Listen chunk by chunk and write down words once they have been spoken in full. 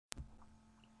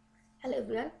Hello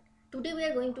everyone. Today we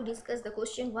are going to discuss the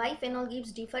question why phenol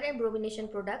gives different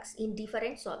bromination products in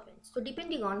different solvents. So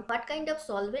depending on what kind of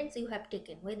solvents you have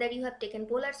taken, whether you have taken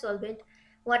polar solvent,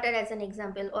 water as an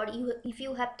example, or if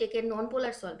you have taken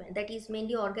non-polar solvent, that is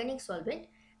mainly organic solvent,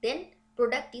 then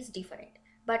product is different.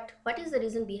 But what is the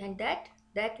reason behind that?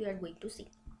 That we are going to see.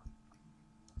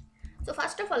 So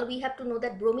first of all, we have to know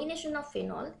that bromination of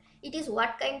phenol, it is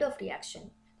what kind of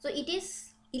reaction? So it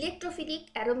is electrophilic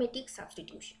aromatic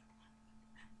substitution.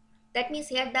 That means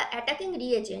here the attacking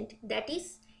reagent, that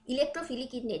is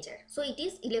electrophilic in nature. So it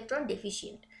is electron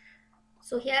deficient.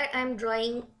 So here I am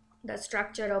drawing the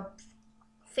structure of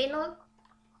phenol.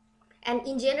 And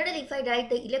in general, if I write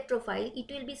the electrophile, it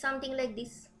will be something like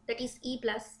this. That is E+.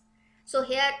 So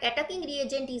here attacking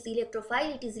reagent is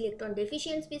electrophile. It is electron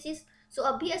deficient species. So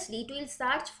obviously it will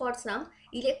search for some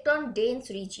electron dense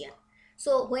region.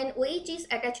 So when OH is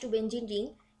attached to benzene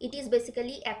ring, it is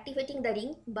basically activating the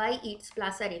ring by its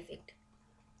Plasser effect.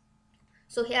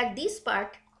 So here this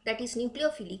part, that is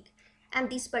nucleophilic, and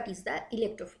this part is the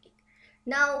electrophilic.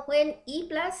 Now when E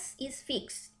plus is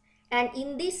fixed, and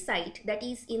in this site, that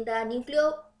is in the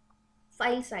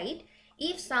nucleophile site,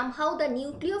 if somehow the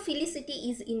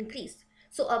nucleophilicity is increased,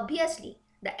 so obviously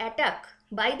the attack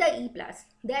by the E plus,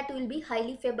 that will be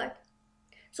highly favored.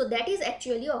 So that is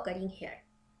actually occurring here.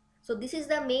 So this is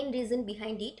the main reason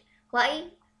behind it, why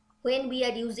when we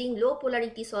are using low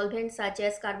polarity solvents such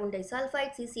as carbon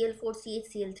disulfide, CCl4,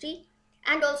 CHCl3,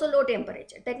 and also low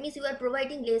temperature. That means you are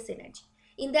providing less energy.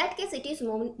 In that case, it is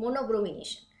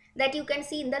monobromination that you can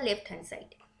see in the left hand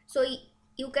side. So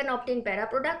you can obtain para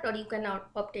product or you can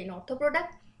obtain ortho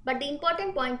product. But the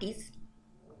important point is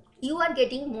you are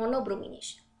getting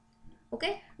monobromination.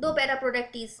 Okay, though para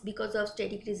product is because of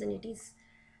static reason,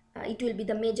 it will be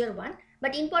the major one.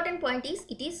 But important point is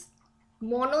it is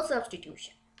mono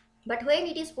substitution. But when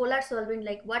it is polar solvent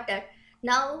like water,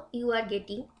 now you are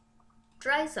getting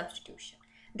tri substitution.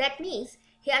 That means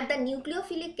here the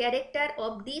nucleophilic character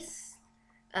of this,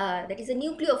 that is a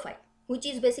nucleophile, which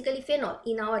is basically phenol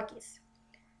in our case.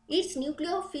 Its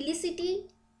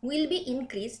nucleophilicity will be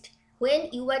increased when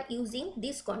you are using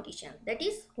this condition. That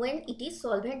is when it is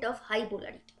solvent of high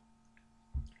polarity.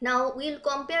 Now we will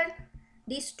compare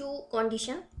these two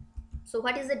conditions. So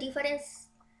what is the difference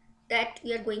that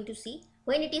we are going to see?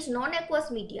 When it is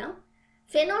non-aqueous medium,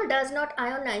 phenol does not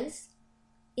ionize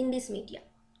in this medium.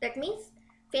 That means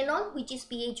phenol, which is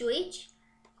PHOH,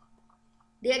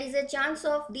 there is a chance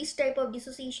of this type of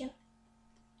dissociation,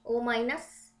 O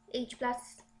minus, H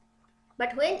plus.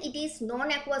 But when it is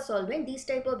non-aqueous solvent, this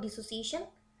type of dissociation,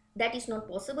 that is not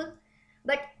possible.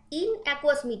 But in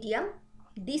aqueous medium,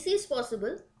 this is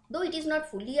possible, though it is not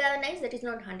fully ionized, that is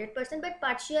not 100%, but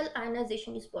partial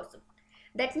ionization is possible.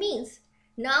 That means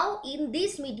now in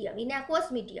this medium, in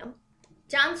aqueous medium,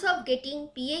 chance of getting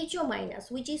PHO minus,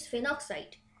 which is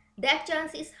phenoxide, that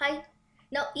chance is high.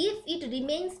 Now if it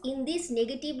remains in this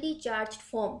negatively charged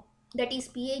form, that is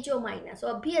PHO minus,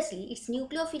 obviously its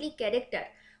nucleophilic character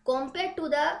compared to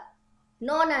the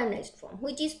non-ionized form,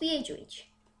 which is PHOH,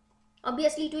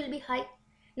 obviously it will be high.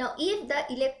 Now if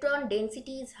the electron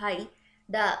density is high,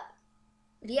 the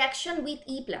reaction with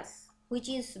E plus, which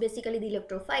is basically the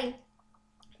electrophile,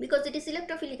 because it is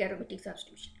electrophilic aromatic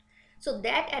substitution, so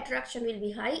that attraction will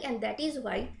be high, and that is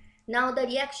why now the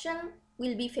reaction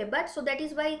will be favored. So that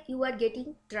is why you are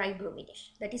getting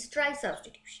tribromination, that is tri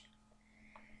substitution.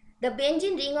 The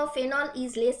benzene ring of phenol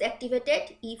is less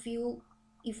activated if you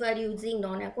are using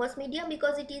non-aqueous medium,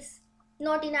 because it is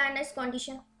not in ionized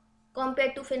condition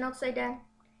compared to phenoxide ion.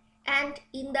 And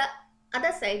in the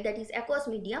other side, that is aqueous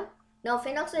medium, now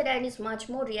phenoxide ion is much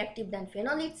more reactive than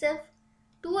phenol itself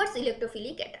towards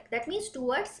electrophilic attack, that means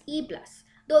towards E plus,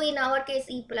 though in our case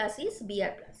E plus is Br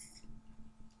plus.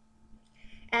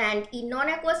 And in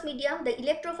non-aqueous medium, the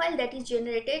electrophile that is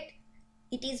generated,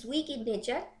 it is weak in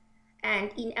nature,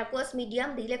 and in aqueous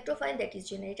medium, the electrophile that is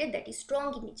generated, that is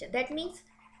strong in nature. That means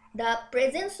the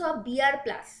presence of Br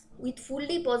plus with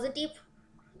fully formed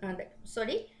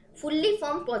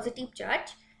positive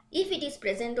charge, if it is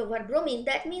present over bromine,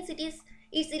 that means its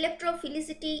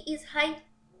electrophilicity is high,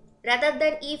 rather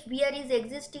than if Br is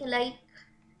existing like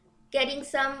carrying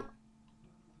some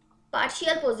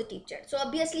partial positive charge. So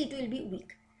obviously it will be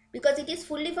weak, because it is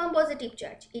fully formed positive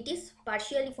charge, it is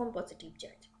partially formed positive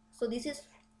charge. So this is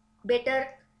better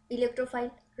electrophile,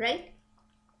 right?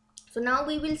 So now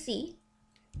we will see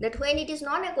that when it is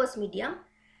non-aqueous medium,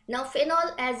 now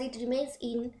phenol, as it remains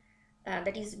in,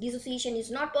 that is dissociation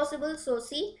is not possible. So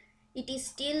see, it is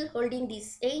still holding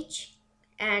this H,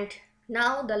 and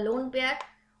now the lone pair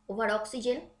over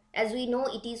oxygen, as we know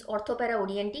it is orthopara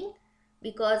orienting,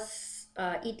 because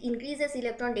it increases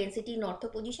electron density in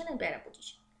ortho position and para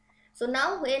position. So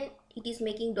now when it is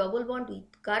making double bond with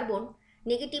carbon,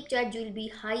 negative charge will be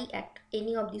high at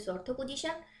any of this ortho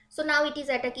position. So now it is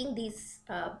attacking this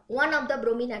one of the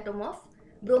bromine atom of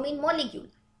bromine molecule.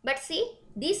 But see,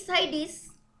 this side is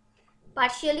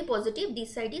partially positive,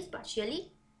 this side is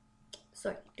partially,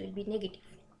 sorry, it will be negative.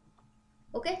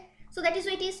 Okay, so that is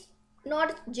why it is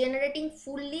not generating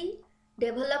fully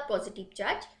developed positive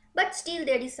charge, but still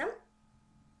there is some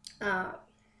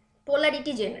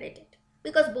polarity generated,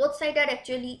 because both sides are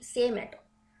actually same atom.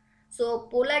 So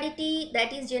polarity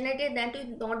that is generated, that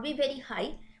will not be very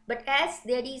high, but as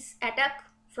there is attack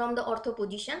from the ortho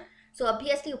position, so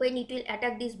obviously when it will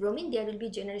attack this bromine, there will be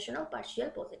generation of partial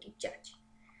positive charge.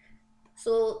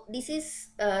 So this is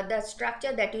the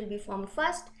structure that will be formed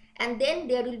first, and then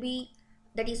there will be,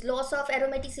 that is, loss of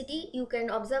aromaticity. You can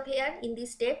observe here in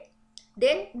this step.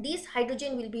 Then this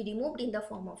hydrogen will be removed in the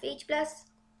form of H plus,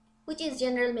 which is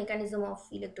general mechanism of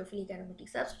electrophilic aromatic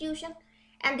substitution,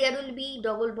 and there will be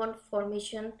double bond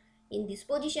formation in this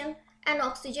position, and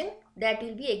oxygen that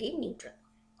will be again neutral.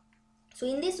 So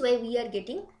in this way we are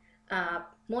getting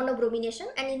monobromination,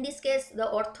 and in this case the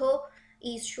ortho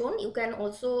is shown. You can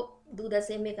also do the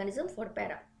same mechanism for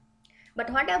para. But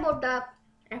what about the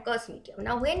aqueous medium?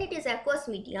 Now when it is aqueous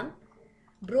medium,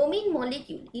 bromine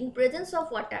molecule in presence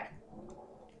of water,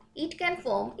 it can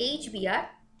form HBr.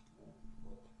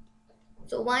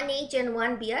 So one H and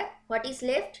one Br. What is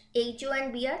left? HO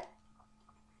and Br.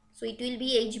 So it will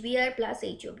be HBr plus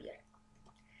HOBr.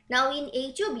 Now in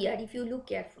HOBr, if you look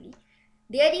carefully,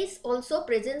 there is also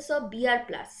presence of Br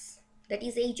plus, that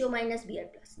is HO minus Br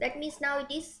plus. That means now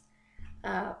it is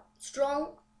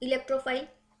strong electrophile,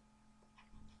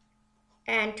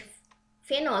 and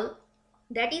phenol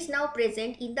that is now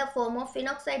present in the form of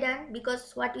phenoxide ion,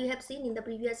 because what we have seen in the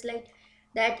previous slide,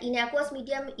 that in aqueous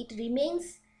medium it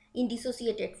remains in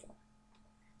dissociated form.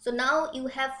 So now you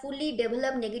have fully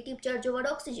developed negative charge over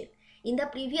oxygen. In the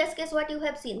previous case, what you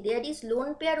have seen, there is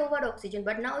lone pair over oxygen,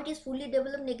 but now it is fully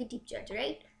developed negative charge,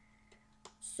 right?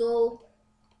 So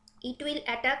it will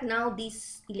attack now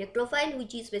this electrophile,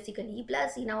 which is basically E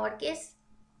plus in our case.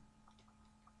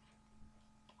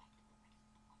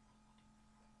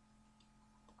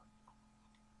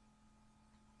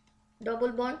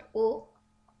 Double bond O,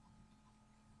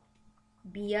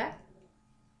 Br,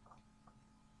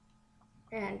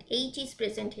 and H is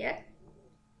present here.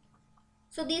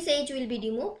 So this H will be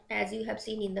removed, as you have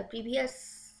seen in the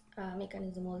previous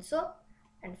mechanism also.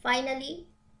 And finally,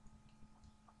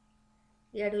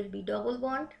 there will be double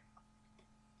bond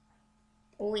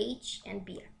OH and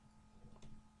Br.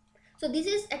 So this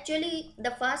is actually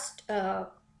the first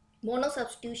mono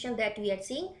substitution that we are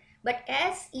seeing, but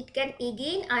as it can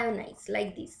again ionize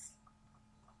like this,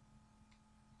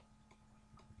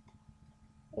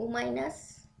 O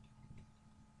minus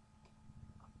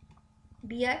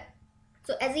Br.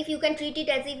 So as if you can treat it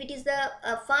as if it is the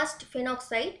first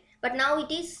phenoxide, but now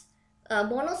it is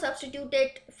mono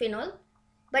substituted phenol,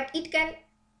 but it can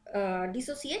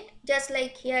dissociate, just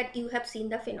like here you have seen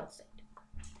the phenoxide,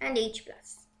 and H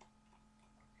plus.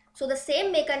 So the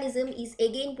same mechanism is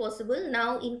again possible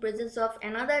now in presence of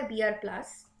another Br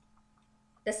plus.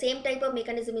 The same type of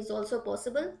mechanism is also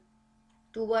possible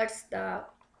towards the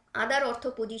other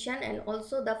ortho position and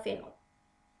also the phenol.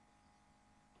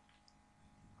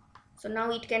 So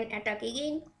now it can attack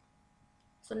again.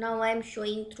 So now I am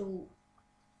showing through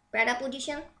para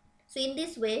position. So in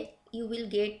this way you will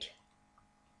get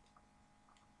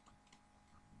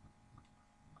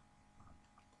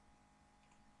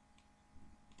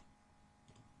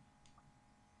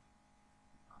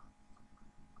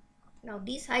now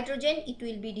this hydrogen, it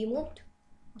will be removed.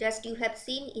 Just you have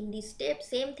seen in this step,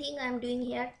 same thing I am doing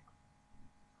here.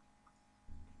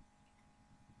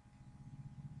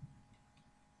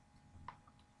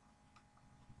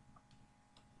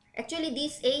 Actually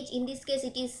this H, in this case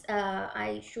it is,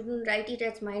 I shouldn't write it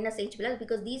as minus H plus,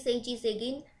 because this H is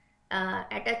again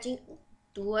attaching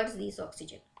towards this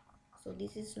oxygen. So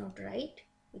this is not right,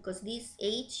 because this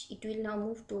H, it will now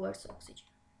move towards oxygen.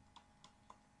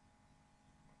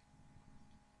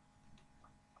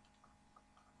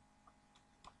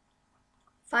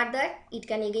 Further, it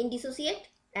can again dissociate,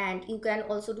 and you can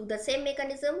also do the same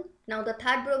mechanism. Now the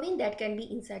third bromine that can be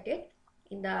inserted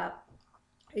in the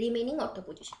remaining ortho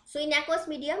position. So in aqueous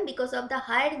medium, because of the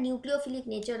higher nucleophilic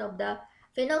nature of the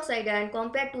phenoxide ion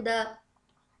compared to the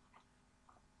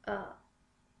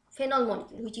phenol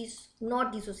molecule, which is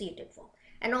not dissociated form,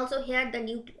 and also here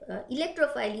the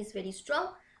electrophile is very strong.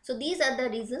 So these are the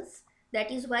reasons.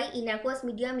 That is why in aqueous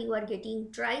medium you are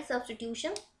getting tri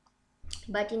substitution,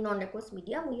 but in non-aqueous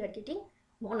medium we are getting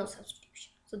mono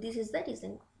substitution. So this is the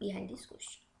reason behind this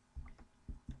question.